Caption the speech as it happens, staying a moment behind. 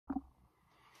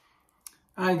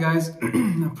Hi guys,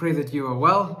 I pray that you are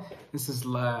well. This is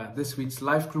this week's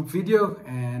life group video,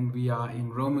 and we are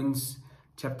in Romans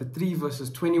chapter 3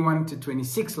 verses 21 to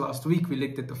 26. Last week we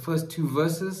looked at the first two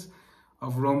verses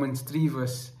of Romans 3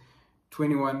 verse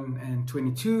 21 and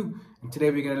 22, and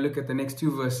today we're going to look at the next two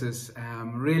verses.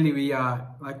 Really, we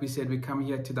are, like we said, we come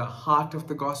here to the heart of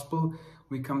the gospel.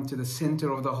 We come to the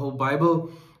center of the whole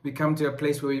Bible. We come to a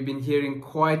place where we've been hearing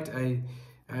quite a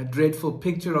dreadful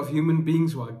picture of human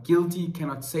beings who are guilty,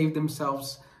 cannot save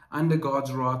themselves, under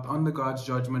God's wrath, under God's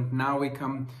judgment. Now we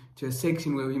come to a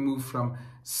section where we move from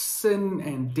sin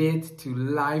and death to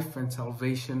life and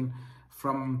salvation,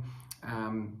 from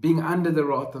being under the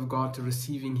wrath of God to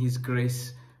receiving His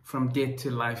grace, from death to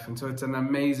life. And so it's an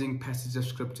amazing passage of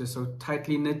scripture, so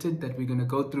tightly knitted that we're going to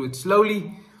go through it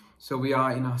slowly. So we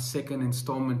are in our second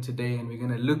installment today, and we're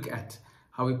going to look at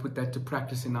how we put that to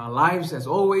practice in our lives. As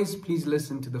always, please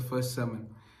listen to the first sermon.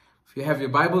 If you have your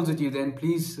Bibles with you, then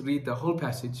please read the whole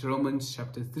passage, Romans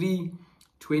chapter 3,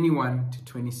 21 to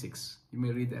 26. You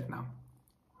may read that now.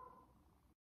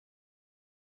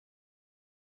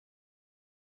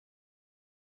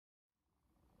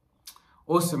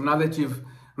 Awesome. Now that you've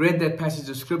read that passage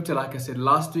of scripture, like I said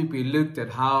last week, we looked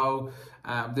at how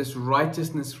this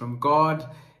righteousness from God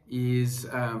is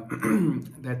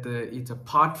it's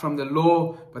apart from the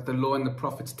law, but the law and the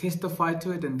prophets testify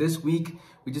to it. And this week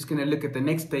we're just going to look at the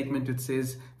next statement. It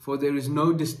says, "For there is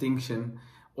no distinction.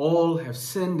 All have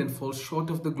sinned and fall short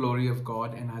of the glory of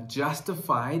God, and are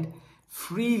justified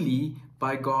freely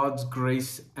by God's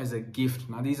grace as a gift."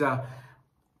 Now these are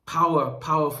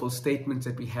powerful statements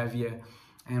that we have here.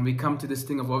 And we come to this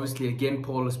thing of, obviously, again,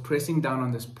 Paul is pressing down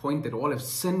on this point that all have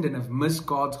sinned and have missed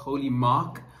God's holy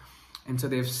mark. And so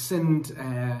they've sinned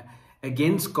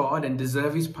against God and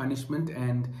deserve His punishment.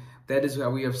 And that is why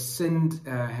we have sinned,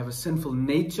 have a sinful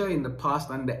nature in the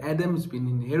past under Adam. It's been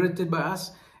inherited by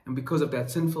us. And because of that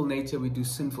sinful nature, we do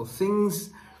sinful things.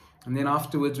 And then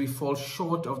afterwards, we fall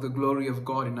short of the glory of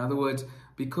God. In other words,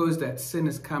 because that sin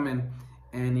has come and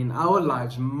in our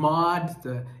lives marred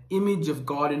the image of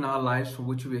God in our lives for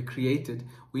which we were created,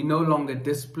 we no longer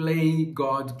display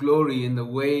God's glory in the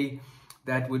way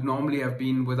that would normally have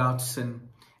been without sin.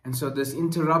 And so this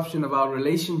interruption of our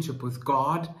relationship with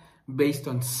God based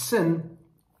on sin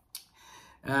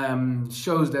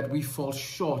shows that we fall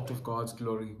short of God's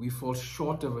glory. We fall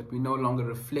short of it. We no longer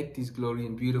reflect His glory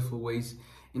in beautiful ways.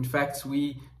 In fact,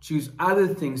 we choose other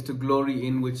things to glory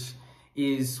in, which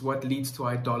is what leads to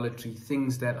idolatry.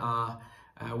 Things that are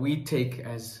we take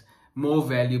as more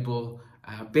valuable,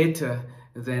 better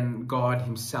than God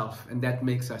Himself. And that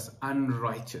makes us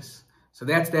unrighteous. So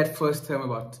that's that first term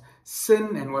about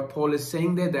sin, and what Paul is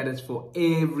saying there, that is for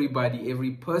everybody,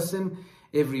 every person,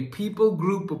 every people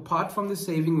group, apart from the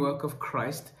saving work of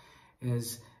Christ.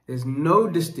 There's no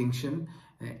distinction.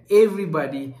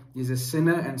 Everybody is a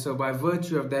sinner, and so by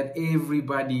virtue of that,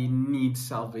 everybody needs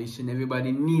salvation.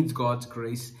 Everybody needs God's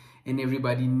grace, and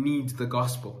everybody needs the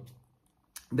gospel.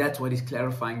 That's what he's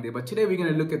clarifying there. But today we're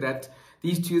going to look at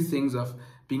these two things of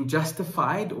being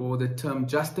justified, or the term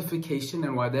justification,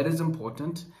 and why that is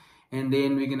important. And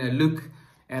then we're going to look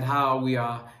at how we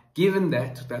are given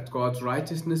that God's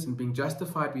righteousness and being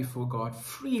justified before God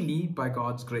freely by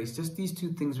God's grace. Just these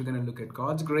two things we're going to look at: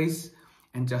 God's grace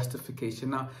and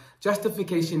justification. Now,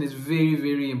 justification is very,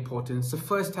 very important. It's the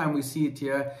first time we see it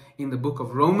here in the book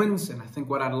of Romans. And I think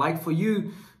what I'd like for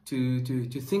you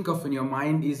to think of in your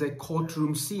mind is a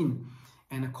courtroom scene.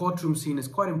 And a courtroom scene is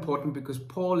quite important because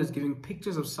Paul is giving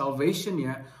pictures of salvation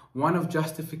here. One of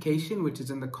justification, which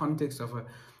is in the context of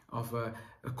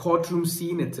a courtroom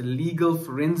scene. It's a legal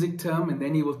forensic term. And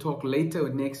then he will talk later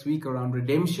next week around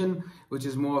redemption, which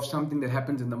is more of something that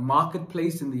happens in the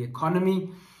marketplace, in the economy.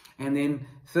 And then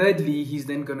thirdly, he's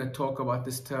then going to talk about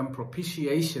this term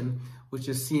propitiation, which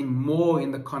is seen more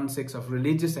in the context of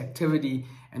religious activity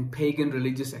and pagan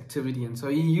religious activity. And so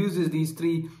he uses these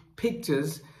three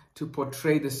pictures to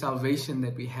portray the salvation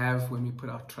that we have when we put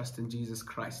our trust in Jesus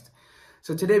Christ.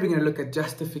 So today we're going to look at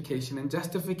justification. And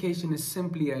justification is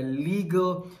simply a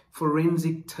legal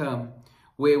forensic term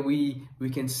where we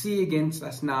can see against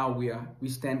us now we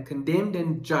stand condemned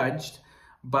and judged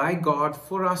by God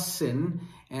for our sin,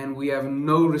 and we have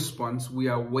no response. We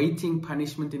are waiting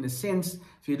punishment. In a sense,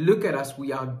 if you look at us,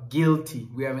 we are guilty.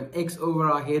 We have an X over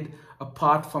our head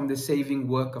apart from the saving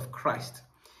work of Christ.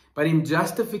 But in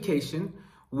justification,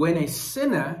 when a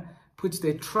sinner puts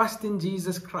their trust in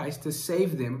Jesus Christ to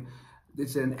save them,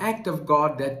 it's an act of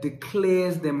God that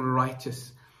declares them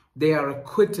righteous. They are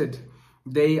acquitted.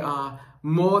 They are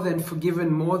more than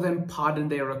forgiven, more than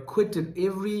pardoned. They are acquitted.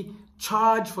 Every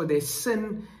charge for their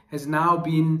sin has now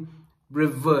been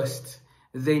reversed.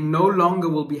 they no longer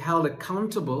will be held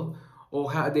accountable,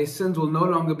 or their sins will no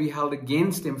longer be held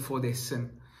against them for their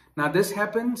sin. Now, this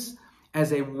happens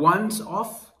as a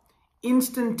once-off,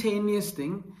 instantaneous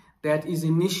thing that is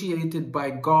initiated by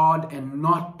God and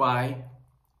not by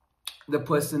the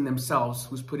person themselves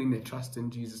who's putting their trust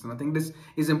in Jesus. And I think this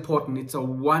is important. It's a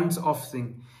once-off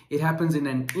thing. It happens in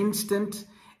an instant,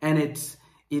 and it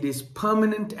is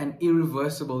permanent and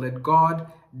irreversible, that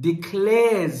God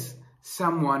declares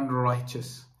someone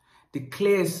righteous,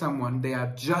 declares someone they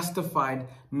are justified,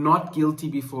 not guilty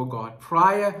before God.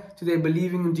 Prior to their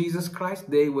believing in Jesus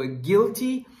Christ, they were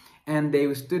guilty, and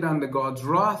they stood under God's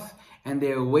wrath, and they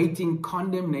were awaiting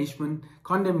condemnation,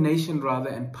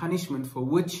 and punishment for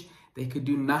which they could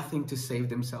do nothing to save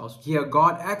themselves. Here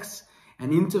God acts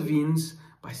and intervenes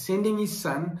by sending his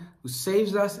Son, who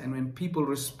saves us, and when people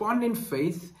respond in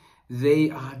faith, they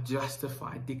are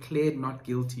justified, declared not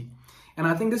guilty. And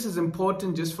I think this is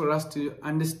important just for us to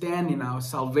understand in our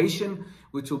salvation,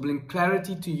 which will bring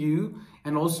clarity to you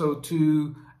and also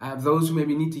to those who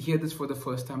maybe need to hear this for the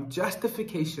first time.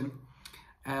 Justification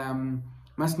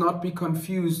must not be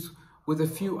confused with a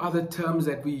few other terms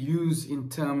that we use in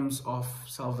terms of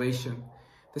salvation.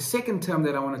 The second term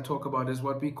that I want to talk about is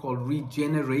what we call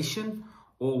regeneration,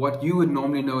 or what you would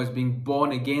normally know as being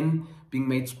born again, being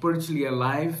made spiritually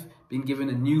alive, being given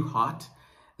a new heart.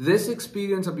 This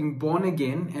experience of being born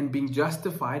again and being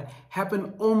justified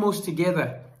happen almost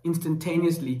together,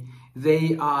 instantaneously.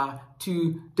 They are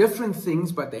two different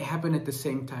things, but they happen at the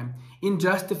same time. In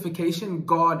justification,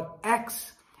 God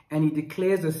acts and he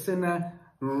declares a sinner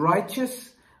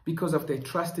righteous because of their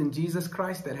trust in Jesus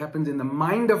Christ. That happens in the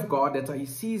mind of God. That's how he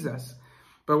sees us.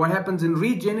 But what happens in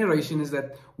regeneration is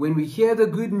that when we hear the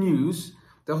good news,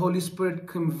 the Holy Spirit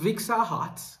convicts our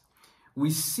hearts. We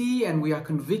see and we are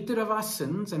convicted of our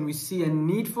sins, and we see a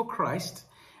need for Christ.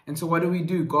 And so what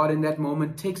do? God in that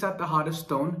moment takes out the heart of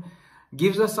stone,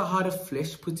 gives us a heart of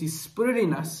flesh, puts his Spirit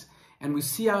in us, and we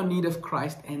see our need of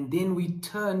Christ, and then we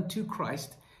turn to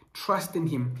Christ, trust in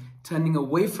him, turning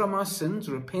away from our sins,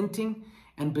 repenting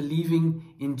and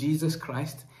believing in Jesus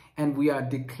Christ, and we are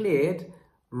declared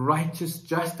righteous,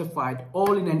 justified,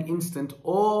 all in an instant,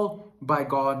 all by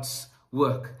God's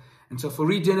work. And so for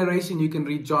regeneration, you can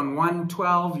read John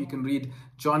 1:12, you can read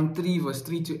John 3, verse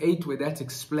 3 to 8, where that's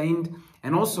explained.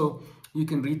 And also, you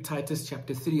can read Titus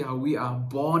chapter 3, how we are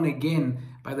born again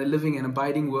by the living and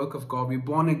abiding work of God. We're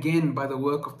born again by the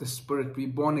work of the Spirit. We're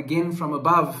born again from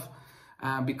above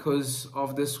because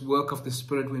of this work of the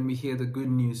Spirit when we hear the good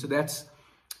news. So that's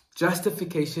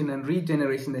justification and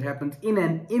regeneration that happens in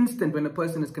an instant when a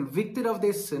person is convicted of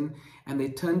their sin and they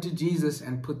turn to Jesus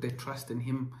and put their trust in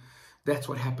him. That's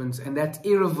what happens, and that's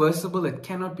irreversible. It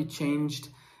cannot be changed.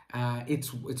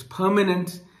 It's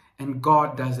permanent, and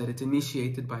God does it. It's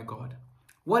initiated by God.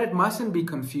 What it mustn't be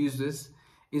confused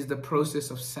is the process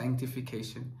of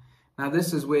sanctification. Now,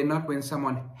 this is where not when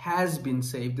someone has been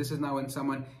saved. This is now when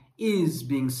someone is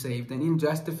being saved. And in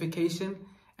justification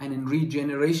and in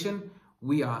regeneration,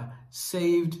 we are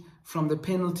saved from the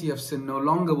penalty of sin. No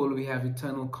longer will we have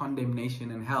eternal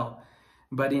condemnation in hell.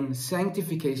 But in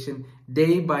sanctification,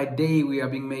 day by day, we are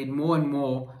being made more and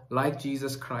more like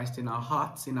Jesus Christ in our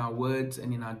hearts, in our words,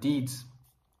 and in our deeds.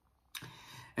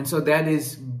 And so that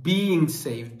is being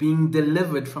saved, being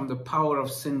delivered from the power of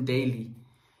sin daily.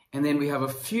 And then we have a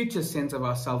future sense of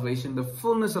our salvation, the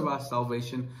fullness of our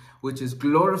salvation, which is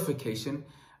glorification.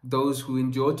 Those who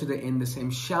endure to the end, the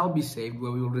same shall be saved,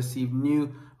 where we will receive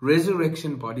new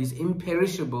resurrection bodies,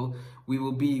 imperishable. We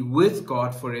will be with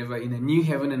God forever in a new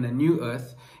heaven and a new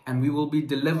earth, and we will be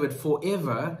delivered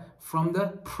forever from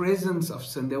the presence of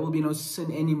sin. There will be no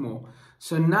sin anymore.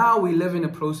 So now we live in a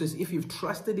process, if you've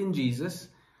trusted in Jesus,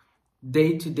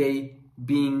 day to day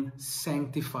being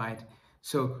sanctified.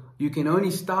 So you can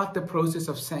only start the process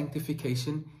of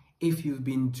sanctification if you've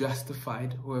been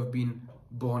justified or have been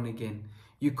born again.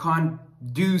 You can't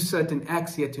do certain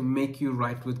acts here to make you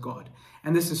right with God.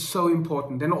 And this is so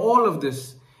important. And all of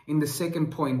this, in the second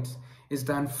point, is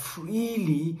done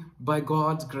freely by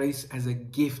God's grace as a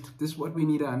gift. This is what we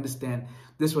need to understand.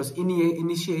 This was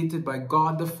initiated by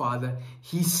God the Father.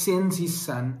 He sends his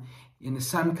Son, and the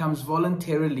Son comes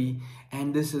voluntarily,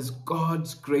 and this is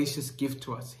God's gracious gift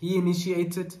to us. He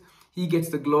initiates it. He gets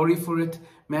the glory for it.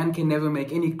 Man can never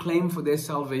make any claim for their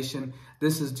salvation.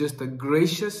 This is just a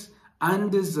gracious,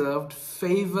 undeserved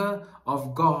favor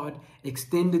of God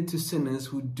extended to sinners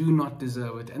who do not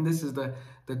deserve it. And this is the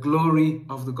glory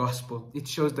of the gospel. It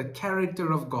shows the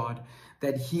character of God,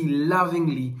 that he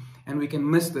lovingly, and we can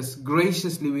miss this,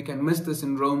 graciously, we can miss this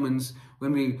in Romans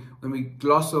when we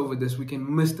gloss over this, we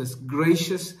can miss this,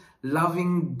 gracious,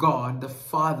 loving God, the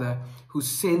Father, who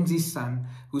sends his Son,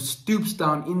 who stoops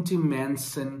down into man's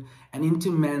sin and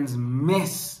into man's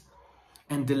mess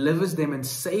and delivers them and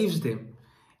saves them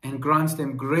and grants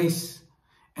them grace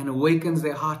and awakens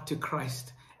their heart to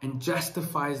Christ and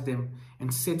justifies them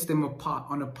and sets them apart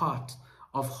on a path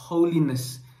of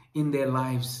holiness in their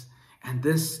lives. And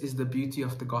this is the beauty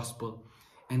of the gospel.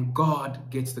 And God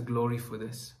gets the glory for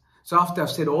this. So after I've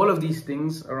said all of these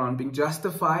things around being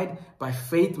justified by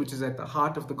faith, which is at the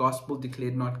heart of the gospel,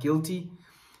 declared not guilty.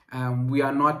 We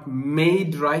are not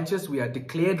made righteous, we are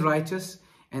declared righteous.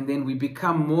 And then we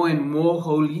become more and more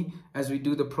holy as we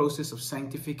do the process of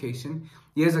sanctification.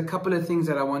 Here's a couple of things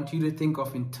that I want you to think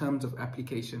of in terms of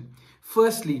application.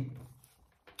 Firstly,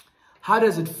 how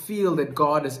does it feel that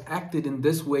God has acted in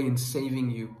this way in saving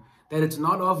you? That it's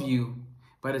not of you,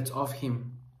 but it's of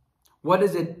him. What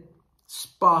does it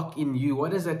spark in you?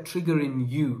 What does that trigger in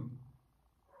you?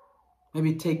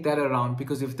 Maybe take that around,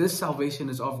 because if this salvation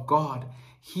is of God,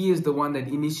 he is the one that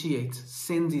initiates,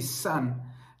 sends his Son,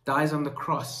 dies on the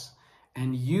cross,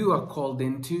 and you are called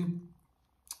then to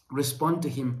respond to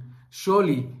him.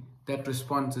 Surely that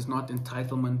response is not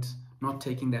entitlement, not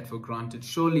taking that for granted.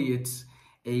 Surely it's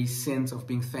a sense of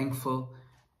being thankful,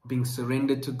 being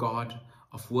surrendered to God,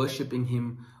 of worshiping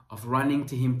him, of running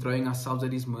to him, throwing ourselves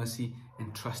at his mercy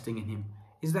and trusting in him.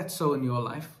 Is that so in your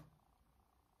life?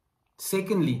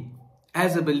 Secondly,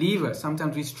 as a believer,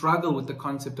 sometimes we struggle with the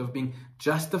concept of being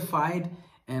justified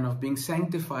and of being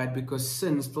sanctified, because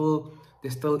there's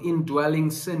still indwelling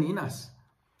sin in us.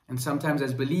 And sometimes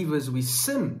as believers we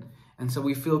sin, and so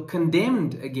we feel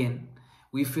condemned again.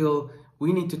 We feel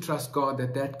we need to trust God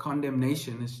that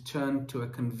condemnation is turned to a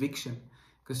conviction,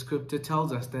 because Scripture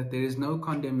tells us that there is no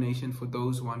condemnation for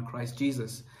those who are in Christ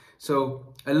Jesus.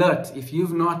 So alert, if you've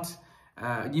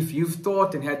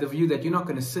thought and had the view that you're not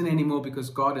going to sin anymore because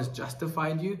God has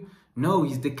justified you, no,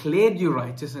 he's declared you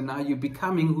righteous, and now you're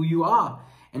becoming who you are.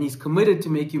 And he's committed to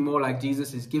make you more like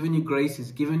Jesus. He's given you grace.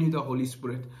 He's given you the Holy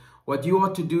Spirit. What you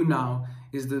ought to do now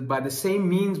is that by the same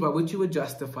means by which you were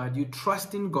justified, you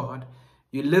trust in God.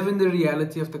 You live in the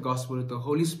reality of the gospel with the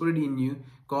Holy Spirit in you,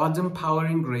 God's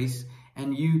empowering grace,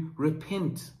 and you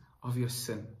repent of your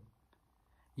sin.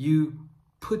 You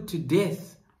put to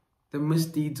death the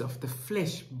misdeeds of the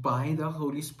flesh by the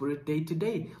Holy Spirit day to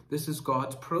day. This is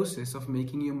God's process of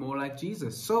making you more like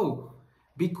Jesus. So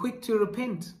be quick to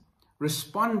repent.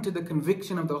 Respond to the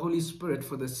conviction of the Holy Spirit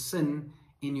for the sin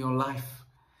in your life.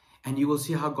 And you will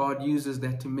see how God uses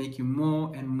that to make you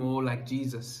more and more like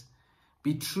Jesus.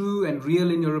 Be true and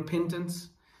real in your repentance,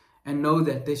 and know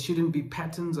that there shouldn't be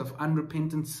patterns of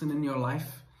unrepentant sin in your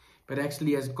life. But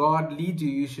actually, as God leads you,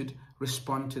 you should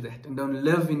respond to that. And don't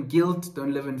live in guilt,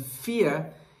 don't live in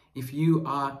fear, if you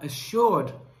are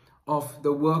assured of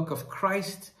the work of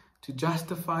Christ to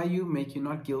justify you, make you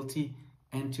not guilty,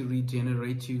 and to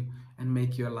regenerate you and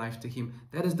make your life to him.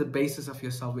 That is the basis of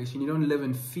your salvation. You don't live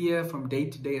in fear from day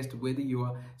to day as to whether you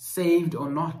are saved or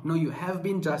not. No, you have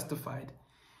been justified.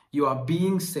 You are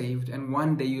being saved, and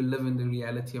one day you live in the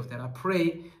reality of that. I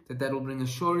pray that that will bring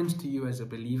assurance to you as a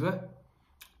believer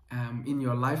in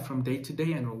your life from day to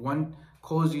day, and will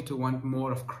cause you to want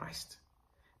more of Christ.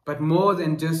 But more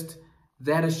than just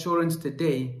that assurance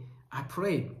today, I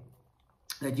pray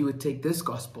that you would take this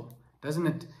gospel.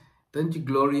 Don't you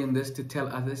glory in this to tell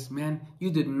others, man,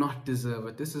 you did not deserve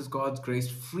it. This is God's grace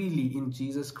freely in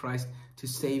Jesus Christ to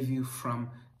save you from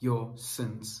your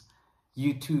sins.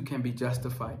 You too can be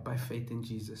justified by faith in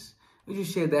Jesus. Would you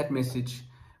share that message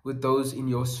with those in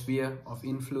your sphere of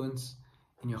influence,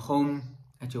 in your home,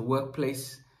 at your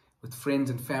workplace, with friends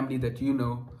and family that you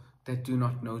know that do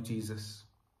not know Jesus?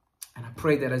 And I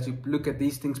pray that as you look at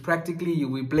these things practically,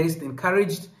 you'll be blessed,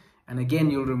 encouraged, and again,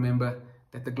 you'll remember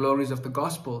that the glories of the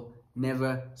gospel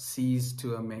never cease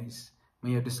to amaze.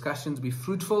 May your discussions be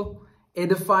fruitful,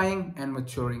 edifying, and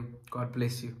maturing. God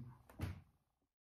bless you.